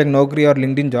job boards like Naukri or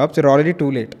LinkedIn jobs, you're already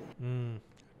too late.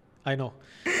 I know.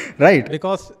 Right.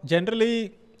 Because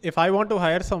generally, if I want to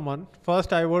hire someone,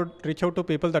 first I would reach out to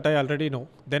people that I already know.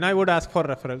 Then I would ask for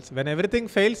referrals. When everything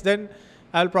fails, then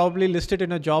I'll probably list it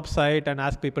in a job site and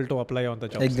ask people to apply on the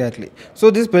job Exactly. site.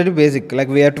 So this is pretty basic.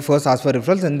 We have to first ask for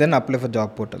referrals and then apply for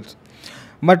job portals.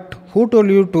 But who told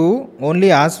you to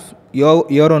only ask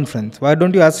your own friends? Why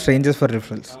don't you ask strangers for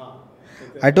referrals?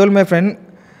 Exactly. I told my friend,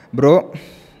 bro,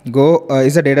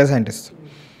 he's a data scientist.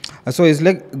 So it's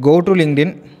go to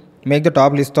LinkedIn, make the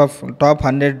top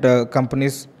 100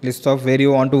 companies list of where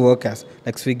you want to work as,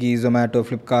 like Swiggy, Zomato,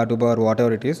 Flipkart, Uber,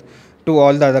 whatever it is, to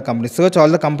all the other companies. Search all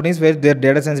the companies where their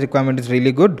data science requirement is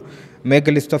really good. Make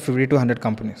a list of 50 to 100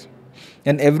 companies.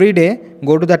 And every day,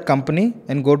 go to that company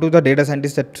and go to the data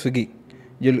scientist at Swiggy.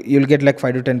 You'll get like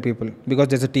 5 to 10 people because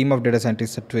there's a team of data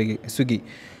scientists at Swiggy.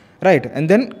 Right, and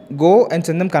then go and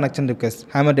send them connection requests.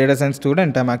 I'm a data science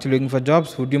student. I'm actually looking for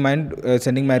jobs. Would you mind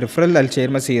sending my referral? I'll share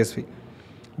my CSV.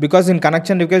 Because in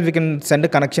connection request, we can send a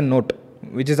connection note,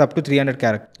 which is up to 300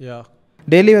 characters. Yeah.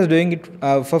 Daily, I was doing it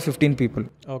for 15 people.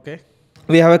 Okay.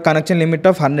 We have a connection limit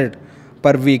of 100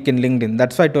 per week in LinkedIn.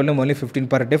 That's why I told him only 15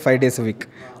 per day, 5 days a week.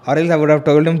 Or else I would have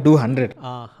told him do 100.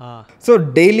 So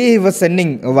daily he was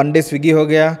sending one day Swiggy ho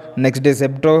gaya, next day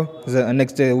Zepto,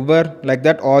 next day Uber, like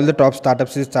that. All the top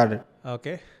startups he started.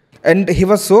 Okay. And he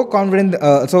was so confident.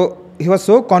 He was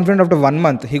so confident after 1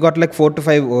 month. He got like 4 to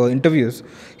 5 interviews.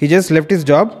 He just left his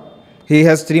job. He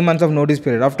has 3 months of notice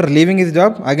period. After leaving his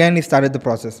job, again he started the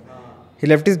process. He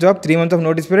left his job, 3 months of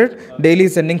notice period. Daily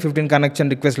he's sending 15 connection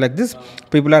requests like this.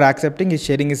 People are accepting. He's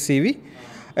sharing his CV,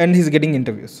 and he's getting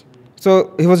interviews.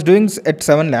 So he was doing at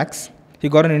 7 lakhs. He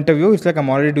got an interview. It's like,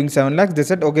 I'm already doing 7 lakhs. They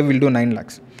said, okay, we'll do 9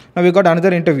 lakhs. Now we got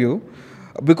another interview.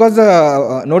 Because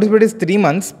the notice period is 3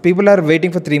 months, people are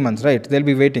waiting for 3 months, right? They'll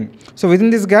be waiting. So within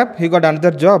this gap, he got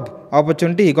another job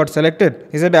opportunity. He got selected.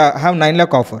 He said, I have 9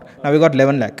 lakh offer. Now we got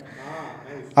 11 lakh.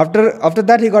 After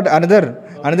that, he got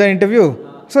another interview.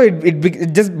 So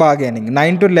it just bargaining.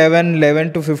 9 to 11,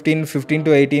 11 to 15, 15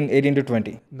 to 18, 18 to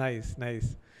 20. Nice.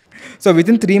 So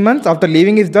within 3 months, after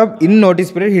leaving his job, in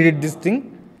notice period, he did this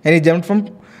thing, and he jumped from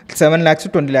 7 lakhs to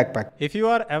 20 lakh pack. If you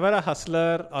are ever a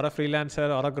hustler or a freelancer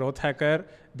or a growth hacker,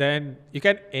 then you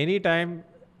can anytime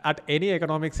at any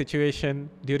economic situation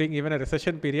during even a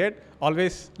recession period,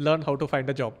 always learn how to find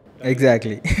a job.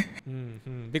 Exactly.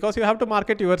 Because you have to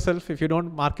market yourself. If you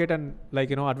don't market and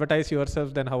advertise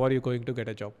yourself, then how are you going to get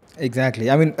a job?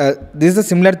 Exactly. I mean, this is a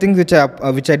similar thing which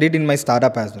I did in my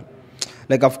startup as well.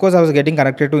 Like, of course, I was getting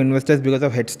connected to investors because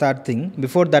of Head Start thing.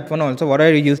 Before that one also, what I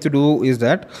used to do is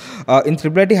that in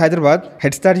IIIT Hyderabad,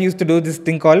 Head Start used to do this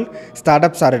thing called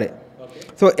Startup Saturday.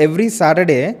 So every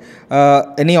Saturday,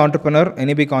 any entrepreneur,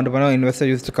 any big entrepreneur, investor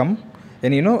used to come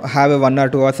and have a 1 or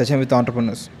 2 hour session with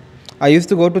entrepreneurs. I used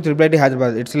to go to IIIT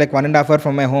Hyderabad. It's like 1.5 hours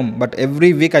from my home. But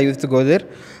every week I used to go there.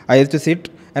 I used to sit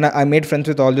and I made friends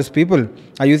with all those people.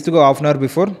 I used to go half an hour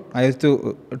before. I used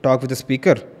to talk with the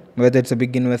speaker, whether it's a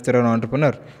big investor or an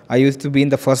entrepreneur. I used to be in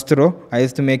the first row. I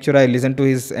used to make sure I listened to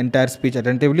his entire speech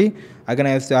attentively. Again,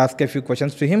 I used to ask a few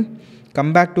questions to him.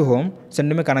 Come back to home,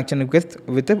 send him a connection request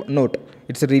with a note.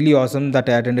 It's really awesome that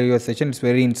I attended your session. It's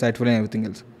very insightful and everything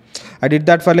else. I did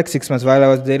that for like 6 months while I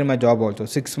was there in my job also.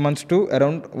 6 months to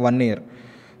around 1 year.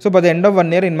 So by the end of 1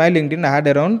 year in my LinkedIn, I had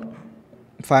around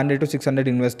 500 to 600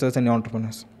 investors and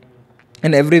entrepreneurs.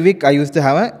 And every week I used to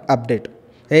have an update.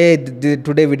 Hey,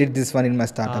 today we did this one in my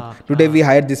startup. Today we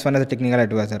hired this one as a technical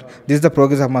advisor. This is the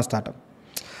progress of my startup.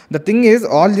 The thing is,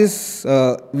 all these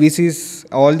VCs,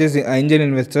 all these angel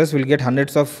investors will get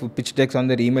hundreds of pitch decks on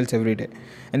their emails every day.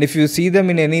 And if you see them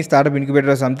in any startup incubator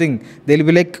or something, they'll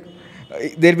be like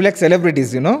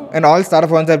celebrities, and all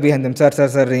startup ones are behind them.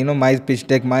 Sir, my pitch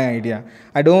deck, my idea.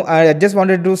 I just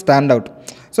wanted to stand out.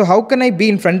 So how can I be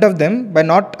in front of them by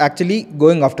not actually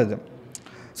going after them?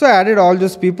 So I added all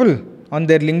those people on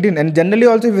their LinkedIn. And generally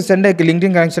also, if you send a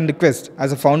LinkedIn connection request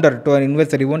as a founder to an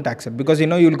investor, he won't accept because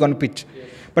you'll go and pitch.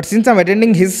 But since I'm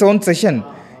attending his own session,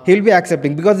 he'll be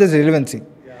accepting because there's relevancy.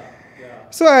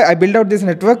 So I built out this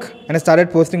network and I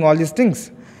started posting all these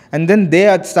things. And then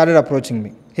they started approaching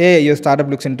me. Hey, your startup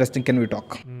looks interesting. Can we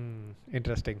talk?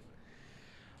 Interesting.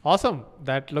 Awesome.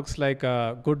 That looks like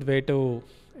a good way to,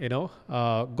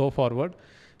 go forward.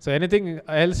 So anything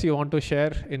else you want to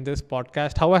share in this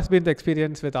podcast? How has been the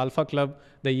experience with Alpha Club,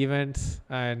 the events,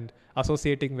 and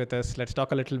associating with us? Let's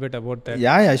talk a little bit about that.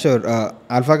 Yeah, sure.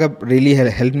 Alpha Club really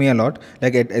helped me a lot,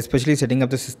 especially setting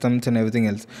up the systems and everything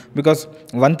else. Because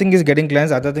one thing is getting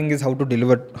clients, other thing is how to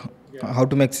deliver, how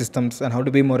to make systems, and how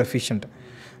to be more efficient.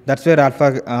 That's where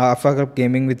Alpha Club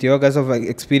came in with your guys of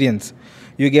experience.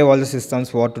 You gave all the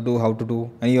systems, what to do, how to do,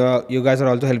 and you guys are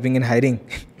also helping in hiring.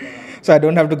 So I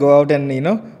don't have to go out and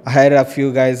hire a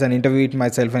few guys and interview it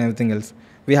myself and everything else.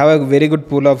 We have a very good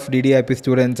pool of DDIP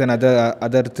students and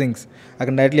other things. I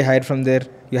can directly hire from there.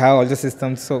 You have all the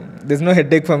systems, so there's no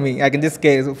headache for me. I can just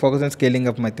focus on scaling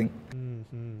up my thing.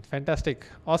 Fantastic.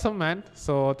 Awesome, man.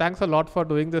 So thanks a lot for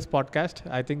doing this podcast.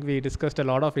 I think we discussed a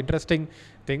lot of interesting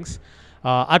things.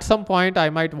 At some point,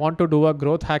 I might want to do a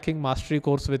growth hacking mastery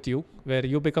course with you where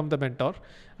you become the mentor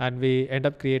and we end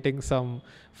up creating some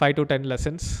 5 to 10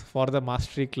 lessons for the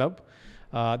mastery club.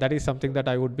 That is something that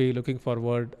I would be looking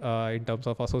forward in terms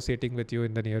of associating with you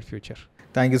in the near future.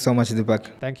 Thank you so much,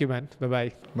 Deepak. Thank you, man.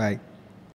 Bye-bye. Bye.